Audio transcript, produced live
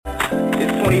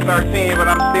2013, but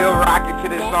I'm still rocking to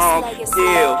this song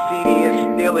still. CD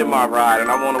is still in my ride, and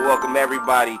I want to welcome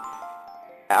everybody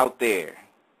out there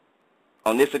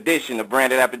on this edition of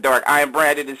Branded After Dark. I am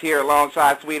Branded is here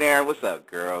alongside Sweet Aaron. What's up,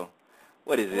 girl?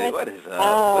 What is it? What is up?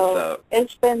 Oh, what's up?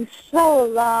 It's been so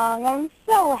long. I'm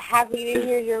so happy to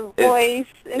hear your voice.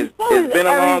 It's been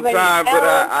a long time, but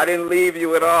I didn't leave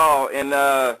you at all.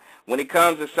 And when it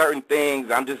comes to certain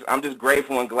things, I'm just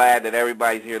grateful and glad that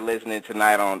everybody's here listening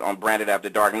tonight on Branded After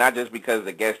Dark. Not just because of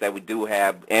the guests that we do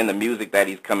have and the music that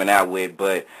he's coming out with,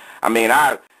 but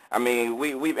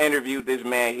we've interviewed this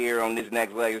man here on this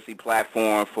Nexxlegacy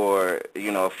platform for,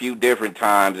 a few different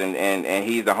times, and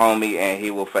he's the homie, and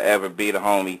he will forever be the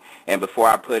homie. And before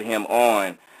I put him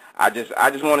on, I just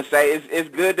want to say it's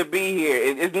good to be here.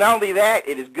 It's not only that,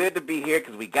 it is good to be here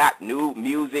because we got new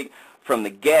music from the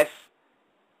guest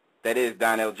that is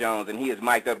Donell Jones, and he is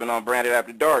mic'd up and on Branded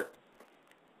After Dark.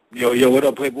 Yo, what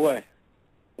up, Playboy?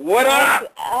 What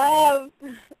up?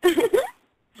 What's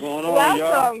going on,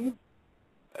 Welcome. y'all?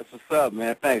 That's what's up,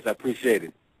 man. Thanks. I appreciate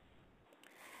it.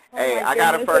 Hey, I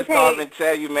got to first call and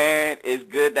tell you, man, it's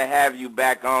good to have you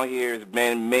back on here. It's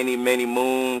been many, many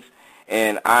moons,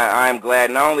 and I'm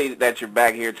glad not only that you're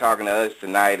back here talking to us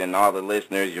tonight and all the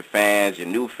listeners, your fans, your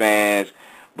new fans,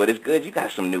 but it's good you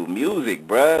got some new music,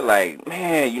 bruh. Like,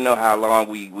 man, you know how long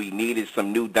we needed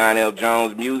some new Donell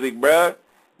Jones music, bruh?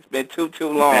 It's been too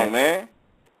long, man.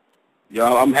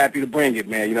 Yo, I'm happy to bring it,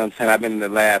 man. You know what I'm saying? I've been in the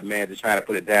lab, man, just trying to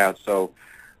put it down. So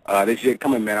this year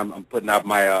coming, man, I'm putting out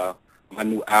my my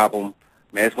new album.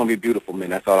 Man, it's going to be beautiful, man.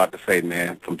 That's all I have to say,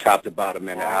 man. From top to bottom,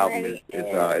 man, the album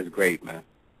is great, man.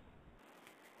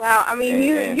 Wow, I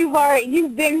mean,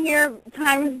 you've been here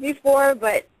times before,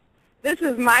 but this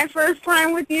is my first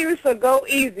time with you, so go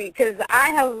easy, because I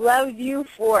have loved you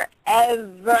forever.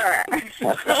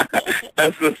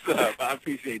 That's what's up. I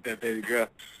appreciate that, baby girl.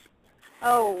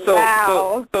 Oh,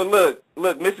 wow. So look,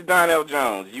 Mr. Donell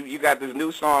Jones, you got this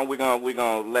new song we're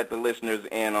gonna let the listeners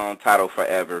in on, titled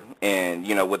Forever, and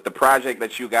with the project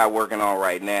that you got working on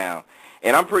right now,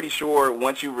 and I'm pretty sure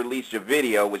once you release your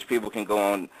video, which people can go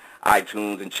on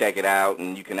iTunes and check it out,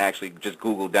 and you can actually just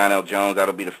Google Donell Jones,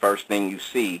 that'll be the first thing you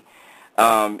see.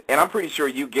 And I'm pretty sure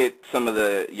you get some of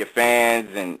your fans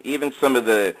and even some of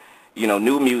the,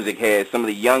 new music heads, some of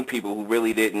the young people who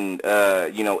really didn't,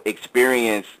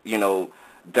 experience,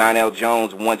 Donell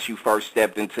Jones once you first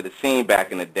stepped into the scene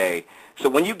back in the day. So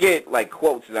when you get, like,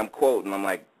 quotes that I'm quoting, I'm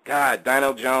like, God,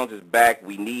 Donell Jones is back.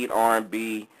 We need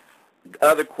R&B.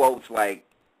 Other quotes like,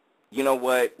 you know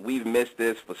what, we've missed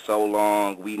this for so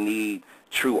long. We need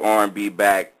true R&B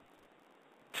back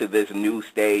to this new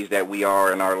stage that we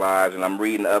are in our lives. And I'm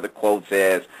reading other quotes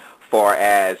as far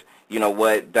as, you know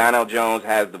what, Donell Jones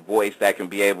has the voice that can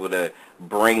be able to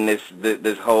bring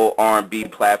this whole R&B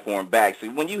platform back. So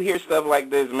when you hear stuff like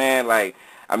this, man, like,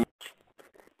 I mean,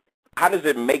 how does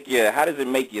it make your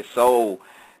soul,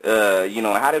 how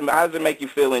does it make you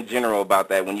feel in general about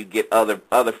that when you get other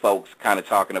folks kind of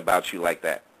talking about you like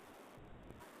that?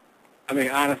 I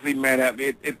mean, honestly, man,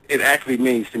 it actually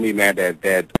means to me, man,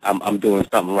 that I'm doing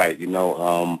something right.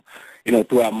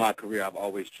 Throughout my career, I've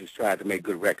always just tried to make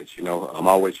good records. I'm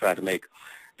always trying to make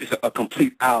just a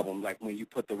complete album. Like when you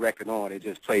put the record on, it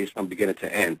just plays from beginning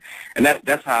to end, and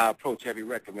that's how I approach every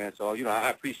record, man. So I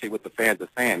appreciate what the fans are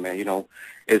saying, man.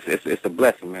 It's a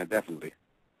blessing, man, definitely.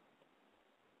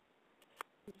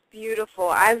 Beautiful.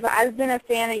 I've been a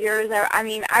fan of yours. I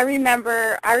mean, I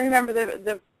remember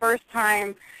the first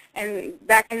time, and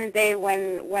back in the day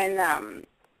when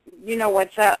You Know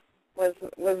What's Up was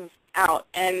out,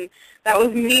 and that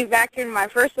was me back in my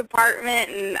first apartment.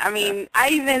 And I mean,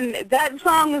 that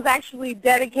song was actually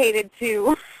dedicated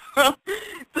to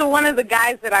to one of the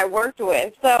guys that I worked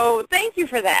with. So thank you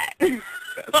for that. That's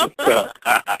what's up.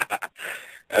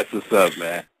 That's what's up,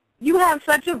 man. You have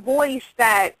such a voice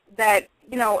that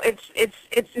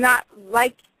it's not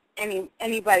like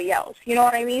anybody else. You know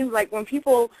what I mean? Like when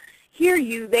people hear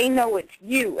you, they know it's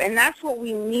you, and that's what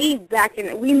we need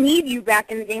we need you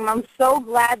back in the game. I'm so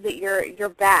glad that you're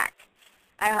back.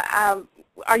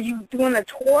 Are you doing a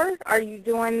tour? Are you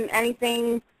doing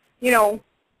anything,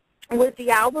 with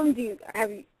the album? Do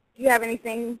you have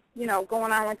anything,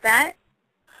 going on with that?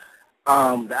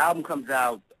 The album comes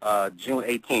out June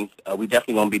 18th. We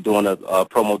definitely gonna be doing a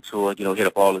promo tour. Hit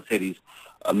up all the cities,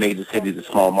 major cities and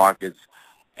small markets,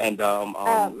 and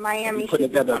Miami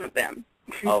should be one of them.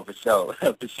 Oh, for sure,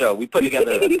 for sure. We put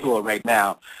together a tour right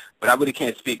now, but I really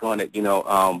can't speak on it,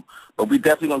 But we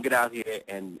definitely gonna get out here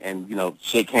and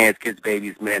shake hands, kiss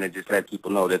babies, man, and just let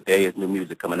people know that there is new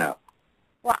music coming out.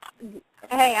 Well,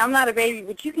 hey, I'm not a baby,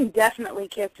 but you can definitely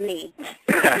kiss me.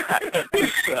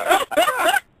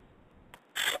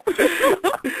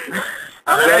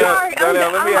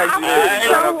 Donell, let me ask you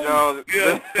this, Donell Jones.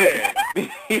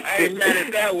 I ain't mad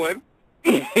at that one.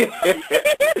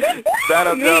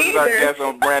 Donell Jones is our guest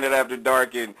on Branded After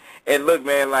Dark, and look,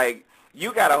 man, like,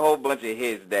 you got a whole bunch of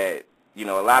hits that, you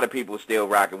know, a lot of people still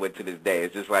rocking with to this day.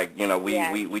 It's just like, you know,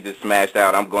 we just smashed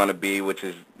out I'm Gonna Be, which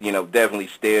is, you know, definitely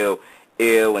still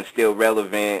ill and still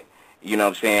relevant, you know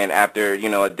what I'm saying, after, you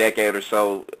know, a decade or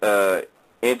so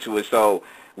into it. So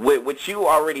with you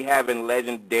already having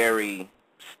legendary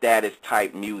status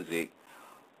type music,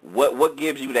 what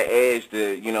gives you the edge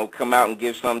to, you know, come out and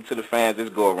give something to the fans this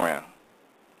go around?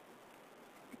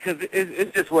 Because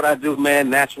it's just what I do, man,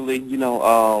 naturally. You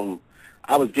know,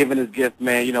 I was given this gift,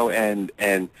 man, you know, and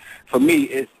for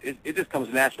me, it just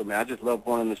comes natural, man. I just love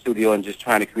going in the studio and just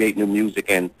trying to create new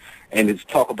music and just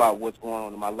talk about what's going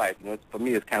on in my life. You know, for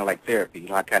me, it's kind of like therapy. You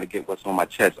know, I kind of get what's on my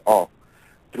chest off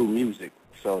through music.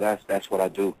 So that's what I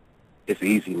do. It's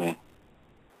easy, man.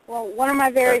 Well, one of my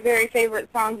very, very favorite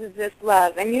songs is This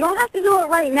Love. And you don't have to do it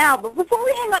right now, but before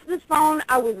we hang up this phone,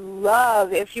 I would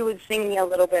love if you would sing me a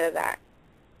little bit of that.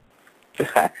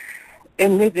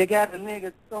 And if you got a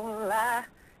nigga don't lie,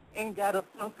 ain't got a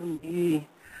phone for me,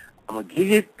 I'm going to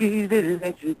give you these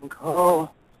that you can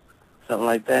call. Something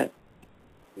like that.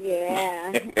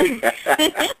 Yeah.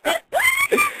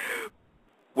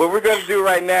 What we're going to do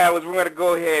right now is we're going to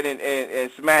go ahead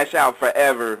and smash out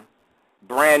Forever,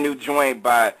 brand new joint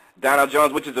by Donell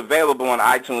Jones, which is available on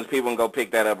iTunes. People can go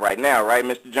pick that up right now, right,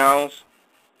 Mr. Jones?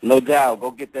 No doubt.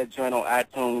 Go get that joint on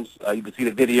iTunes. You can see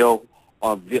the video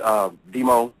on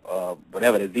Vimo,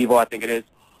 whatever it is, Vivo, I think it is.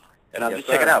 And just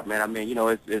check it out, man. I mean, you know,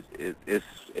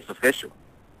 it's official.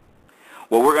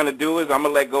 What we're gonna do is I'm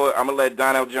gonna let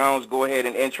Donell Jones go ahead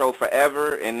and intro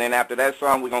Forever, and then after that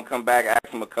song, we're gonna come back and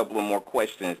ask him a couple of more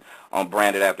questions on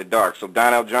Branded After Dark. So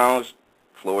Donell Jones,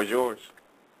 floor is yours.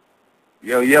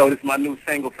 Yo, this is my new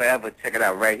single, Forever. Check it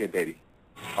out right here, baby.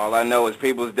 All I know is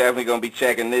people is definitely gonna be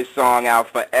checking this song out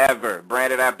Forever.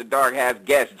 Branded After Dark has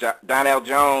guest Donell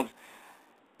Jones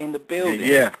in the building.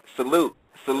 Yeah. Salute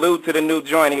to the new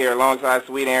joint here alongside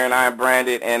Sweet Aaron, I am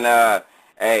Branded, and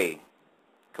hey,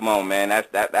 come on, man,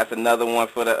 that's another one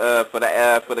for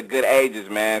the good ages,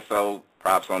 man. So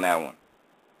props on that one.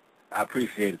 I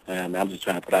appreciate it, man. I'm just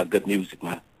trying to put out good music,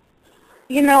 man.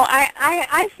 You know,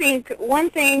 I think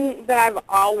one thing that I've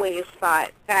always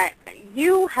thought, that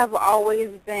you have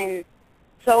always been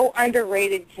so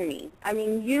underrated to me. I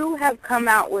mean, you have come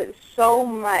out with so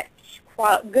much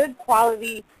good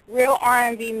quality, real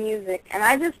R&B music, and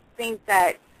I just think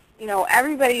that, you know,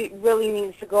 everybody really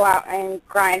needs to go out and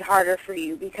grind harder for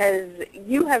you, because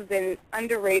you have been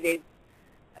underrated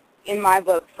in my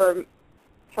book for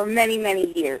many,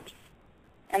 many years.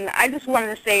 And I just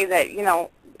wanted to say that, you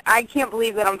know, I can't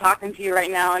believe that I'm talking to you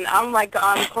right now, and I'm like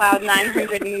on cloud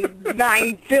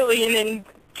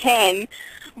 909,000,010.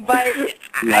 But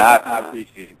I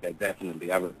appreciate that,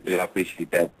 definitely. I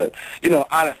appreciate that. But, you know,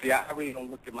 honestly, I really don't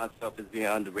look at myself as being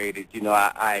underrated. You know,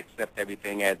 I accept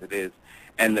everything as it is.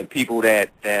 And the people that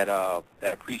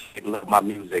appreciate and love my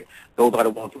music, those are the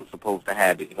ones who are supposed to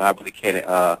have it. You know, I really can't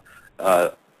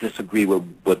disagree with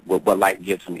what life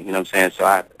gives me. You know what I'm saying? So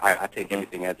I take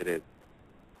everything as it is.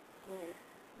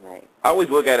 Right. I always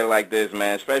look at it like this,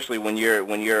 man, especially when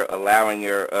you're allowing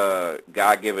your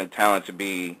God-given talent to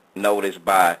be noticed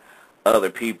by other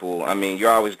people. I mean,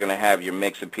 you're always going to have your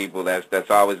mix of people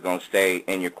that's always going to stay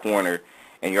in your corner,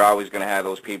 and you're always going to have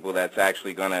those people that's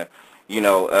actually going to,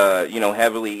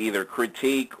 heavily either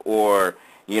critique or,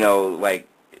 like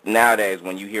nowadays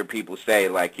when you hear people say,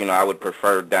 like, I would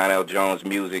prefer Donell Jones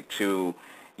music to,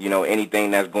 anything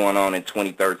that's going on in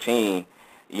 2013.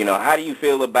 How do you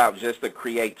feel about just the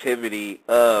creativity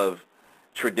of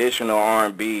traditional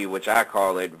R&B, which I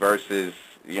call it, versus,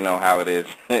 how it is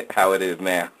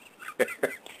now?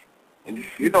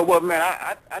 You know what, man?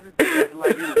 I just think that's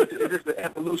like it's just the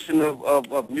evolution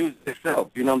of music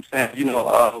itself. You know what I'm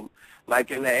saying?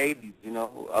 Like in the '80s,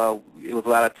 it was a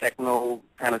lot of techno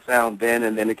kind of sound then,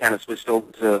 and then it kind of switched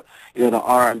over to the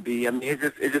R&B. I mean,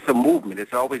 it's just a movement.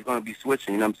 It's always going to be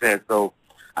switching. You know what I'm saying? So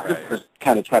I just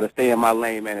kind of try to stay in my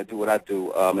lane, man, and do what I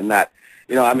do, and not,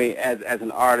 as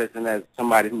an artist and as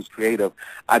somebody who's creative,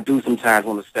 I do sometimes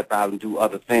want to step out and do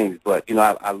other things, but,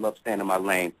 I love staying in my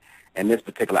lane. And this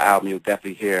particular album, you'll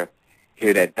definitely hear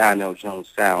that Donell Jones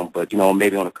sound, but,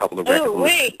 maybe on a couple of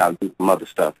records, I'll do some other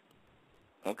stuff.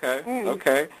 Okay,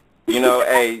 okay.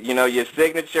 Hey, your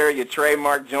signature, your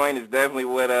trademark joint is definitely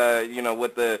what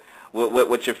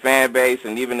your fan base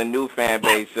and even the new fan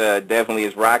base definitely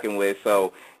is rocking with.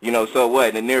 So, so what?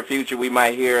 In the near future, we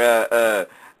might hear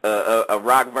a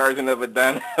rock version of a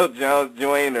Donell Jones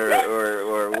joint,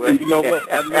 or what? You know what?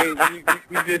 I mean,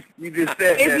 you just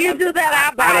said If that. you do that,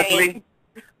 I'll buy it.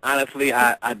 Honestly,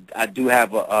 I do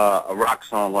have a rock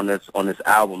song on this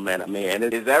album, man. I mean, and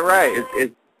Is that right?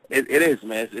 It is,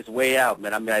 man. It's way out,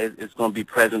 man. I mean, it's going to be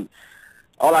present.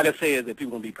 All I can say is that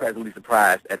people going to be pleasantly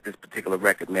surprised at this particular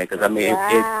record, man. Because I mean,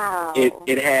 Wow.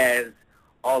 it has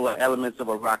all the elements of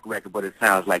a rock record, but it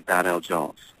sounds like Donell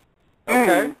Jones.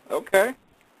 Okay, okay.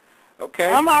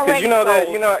 Okay. I'm already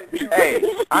hey,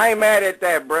 I ain't mad at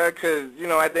that, bruh, because,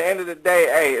 at the end of the day,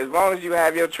 hey, as long as you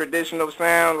have your traditional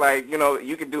sound, like,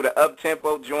 you can do the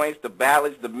up-tempo joints, the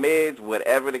ballads, the mids,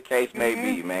 whatever the case may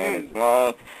be, man, as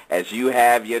long as you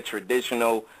have your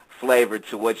traditional flavor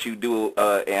to what you do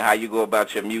and how you go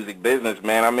about your music business,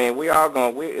 man. I mean,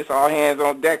 it's all hands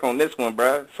on deck on this one,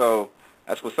 bruh, so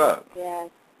that's what's up. Yeah.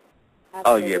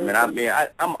 Oh yeah, man. I mean,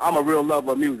 I'm a real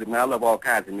lover of music, man. I love all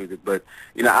kinds of music, but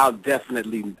I'll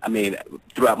definitely. I mean,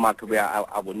 throughout my career,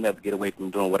 I will never get away from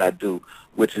doing what I do,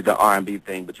 which is the R&B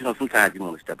thing. But sometimes you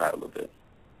want to step out a little bit.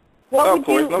 What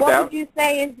would you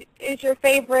say is your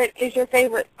favorite?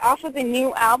 Off of the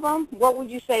new album? What would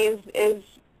you say is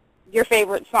your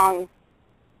favorite song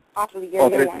off of your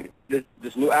new one?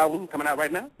 This new album coming out right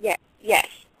now? Yeah. Yes.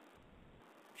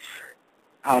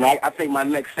 I don't know. I think my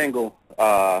next single,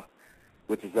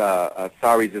 which is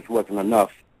 "Sorry Just Wasn't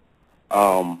Enough."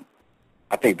 I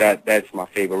think that's my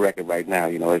favorite record right now.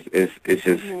 It's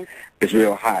just it's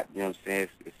real hot. You know what I'm saying?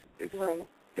 It's right.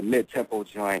 The mid-tempo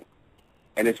joint,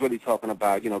 and it's really talking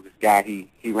about this guy.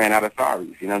 He ran out of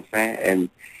sorries. You know what I'm saying? And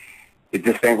it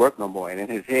just ain't work no more. And in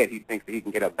his head, he thinks that he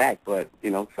can get her back, but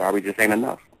sorry just ain't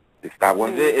enough. It stopped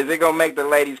working. Is it gonna make the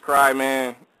ladies cry,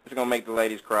 man? Is it gonna make the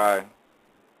ladies cry?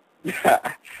 Or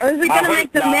is it going to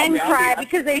make the men cry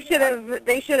because they should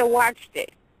have watched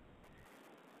it?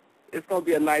 It's going to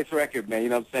be a nice record, man. You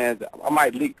know what I'm saying? I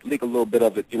might leak a little bit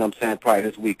of it. You know what I'm saying? Probably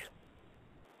this week.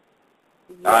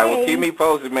 All right, well, keep me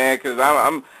posted, man, because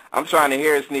I'm trying to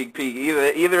hear a sneak peek.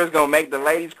 Either it's gonna make the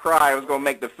ladies cry, or it's gonna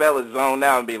make the fellas zone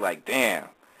out and be like, "Damn,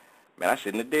 man, I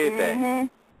shouldn't have did that."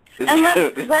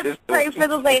 And let's pray for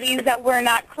the ladies that we're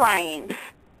not crying.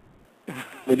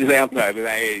 What'd you say? I'm sorry, but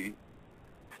I hear you.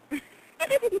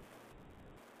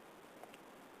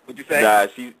 What'd you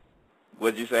say?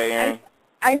 What'd you say, Aaron?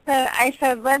 I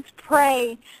said, let's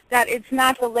pray that it's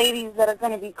not the ladies that are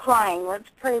going to be crying. Let's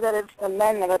pray that it's the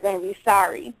men that are going to be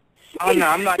sorry. Oh no,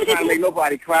 I'm not trying to make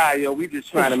nobody cry, yo. We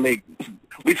trying to make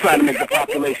the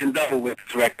population double with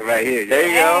this record right here.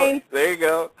 Yo. There you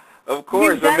go. Of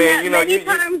course, You've done that many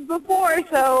times before,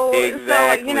 so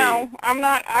exactly.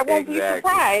 I won't be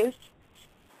surprised.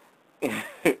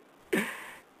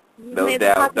 No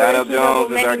doubt. Donell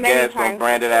Jones is our guest on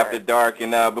Branded After Dark.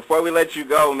 And before we let you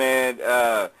go, man,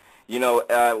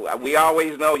 we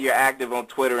always know you're active on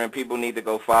Twitter, and people need to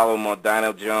go follow him on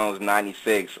Donell Jones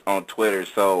 96 on Twitter.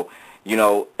 So,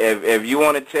 if you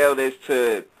want to tell this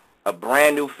to a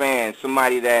brand new fan,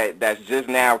 somebody that's just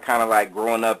now kind of like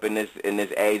growing up in this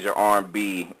age of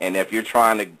R&B, and if you're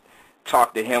trying to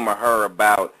talk to him or her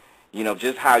about,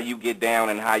 just how you get down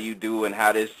and how you do and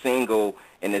how this single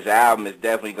and this album is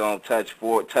definitely going to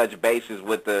touch bases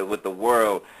with the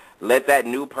world, let that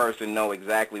new person know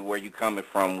exactly where you're coming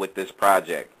from with this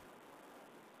project.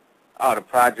 Oh, the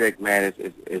project, man,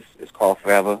 is called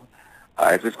Forever.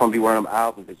 It's just going to be one of them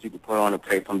albums that you can put on and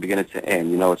play from beginning to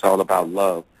end. It's all about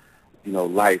love,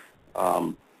 life,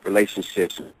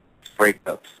 relationships,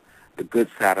 breakups, the good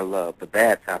side of love, the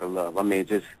bad side of love. I mean,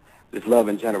 just love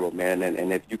in general, man.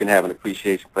 And if you can have an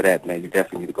appreciation for that, man, you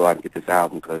definitely need to go out and get this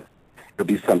album, because it'll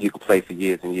be something you can play for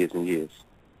years and years and years.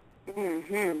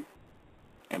 Mm-hmm.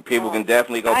 And people can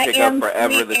definitely go pick up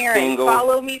Forever, the single.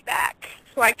 Follow me back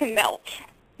so I can melt.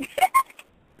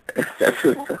 That's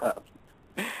what's up.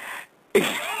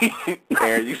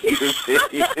 Aaron, you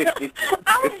stupid.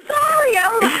 I'm sorry. I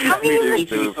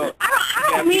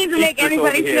don't mean to make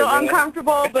anybody feel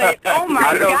uncomfortable, but oh my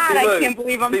God, I can't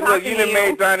believe I'm talking to you. You done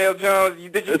made Donell Jones.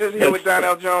 Did you just hear what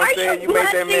Donell Jones said? You made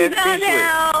that man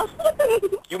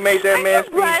speechless. You made that man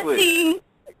speechless.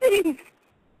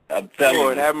 I'm telling you.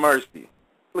 Lord, have mercy.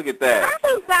 Look at that. I'm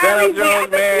so sorry. Donell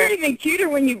Jones, man. You're even cuter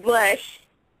when you blush.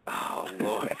 Oh,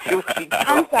 Lord.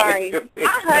 I'm sorry. I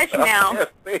hush now.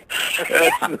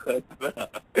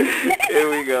 Here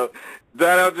we go.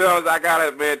 Donell Jones, I got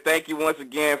it, man. Thank you once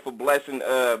again for blessing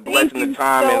the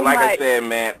time. So and like much. I said,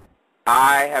 man,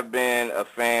 I have been a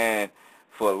fan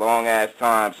for a long-ass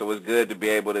time, so it's good to be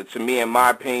able to me, in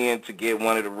my opinion, to get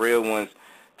one of the real ones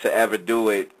to ever do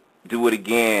it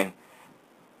again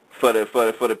for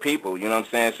the people, you know what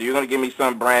I'm saying? So you're going to give me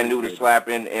something brand new to slap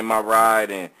in my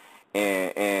ride, and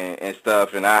and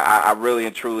stuff. And I really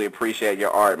and truly appreciate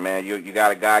your art, man. You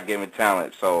got a God-given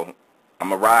talent. So I'm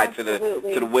gonna ride to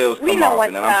the wheels come off,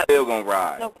 and then I'm still gonna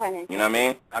ride. No pun intended. You know what I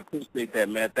mean? I appreciate that,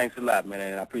 man. Thanks a lot, man,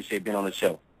 and I appreciate being on the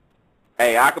show.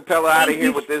 Hey, acapella out of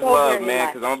here with this so love, very man,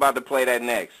 much. because I'm about to play that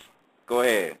next. Go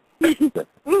ahead.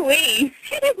 Ooh-wee.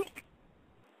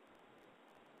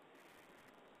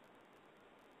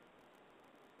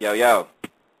 Yo, yo.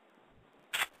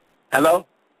 Hello?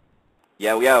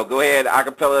 Yo, go ahead.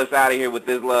 Acapella us out of here with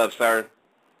this love, sir.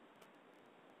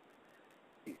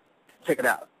 Check it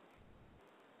out.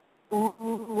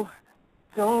 Ooh,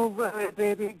 don't worry,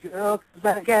 baby girl, 'cause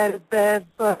I got it bad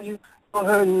for you. Don't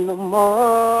hurt no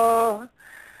more.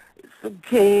 It's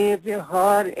okay if your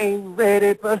heart ain't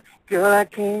ready, but girl, I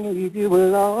can't leave you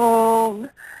alone.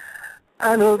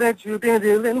 I know that you've been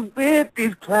dealing with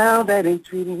these clowns that ain't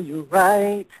treating you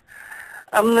right.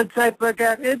 I'm the type of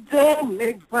guy that don't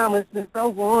make promises. I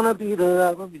wanna be the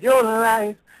love of your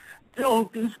life. Don't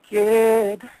be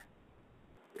scared.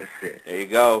 That's it. There you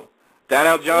go.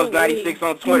 Donell Jones 96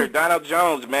 on Twitter. Donell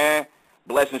Jones, man.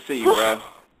 Blessings to you, bro.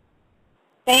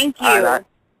 Thank you. All right.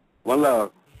 One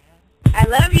love. I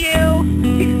love you.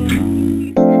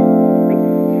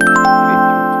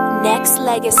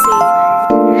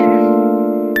 Nexxlegacy.